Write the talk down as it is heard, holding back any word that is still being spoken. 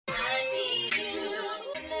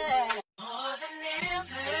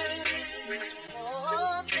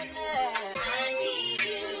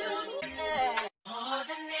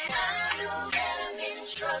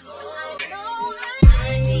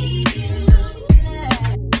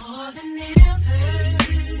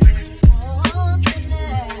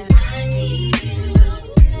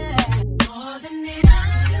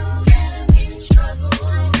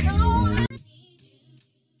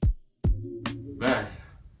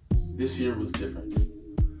this year was different.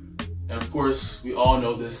 And of course, we all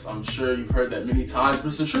know this. I'm sure you've heard that many times, but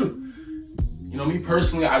it's the truth. You know, me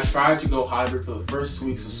personally, I tried to go hybrid for the first 2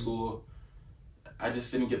 weeks of school. I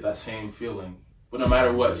just didn't get that same feeling. But no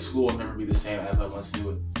matter what, school will never be the same as I once knew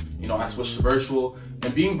it. You know, I switched to virtual,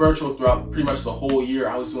 and being virtual throughout pretty much the whole year,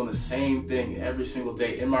 I was doing the same thing every single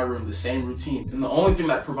day in my room, the same routine. And the only thing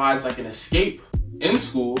that provides like an escape in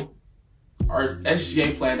school are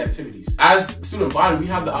SGA planned activities. As a student body, we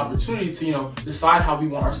have the opportunity to, you know, decide how we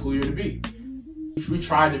want our school year to be. We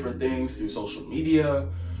try different things through social media,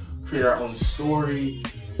 create our own story.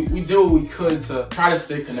 We did what we could to try to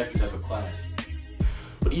stay connected as a class.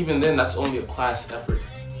 But even then, that's only a class effort.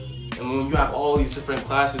 And when you have all these different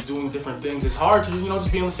classes doing different things, it's hard to, you know,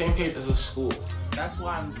 just be on the same page as a school. That's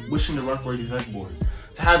why I'm wishing to run for the exec board,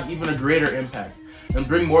 to have even a greater impact and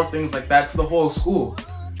bring more things like that to the whole school.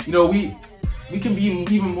 You know, we can be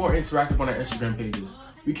even more interactive on our Instagram pages.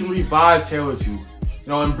 We can revive TaylorTube, you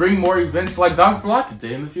know, and bring more events like Dr. Block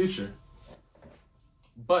Day in the future.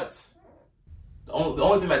 But the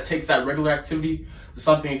only thing that takes that regular activity to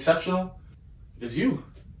something exceptional is you.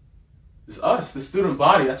 It's us, the student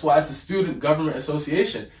body. That's why it's the Student Government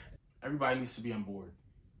Association. Everybody needs to be on board.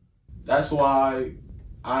 That's why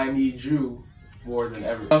I need you more than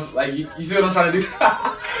ever. Like, you see what I'm trying to do?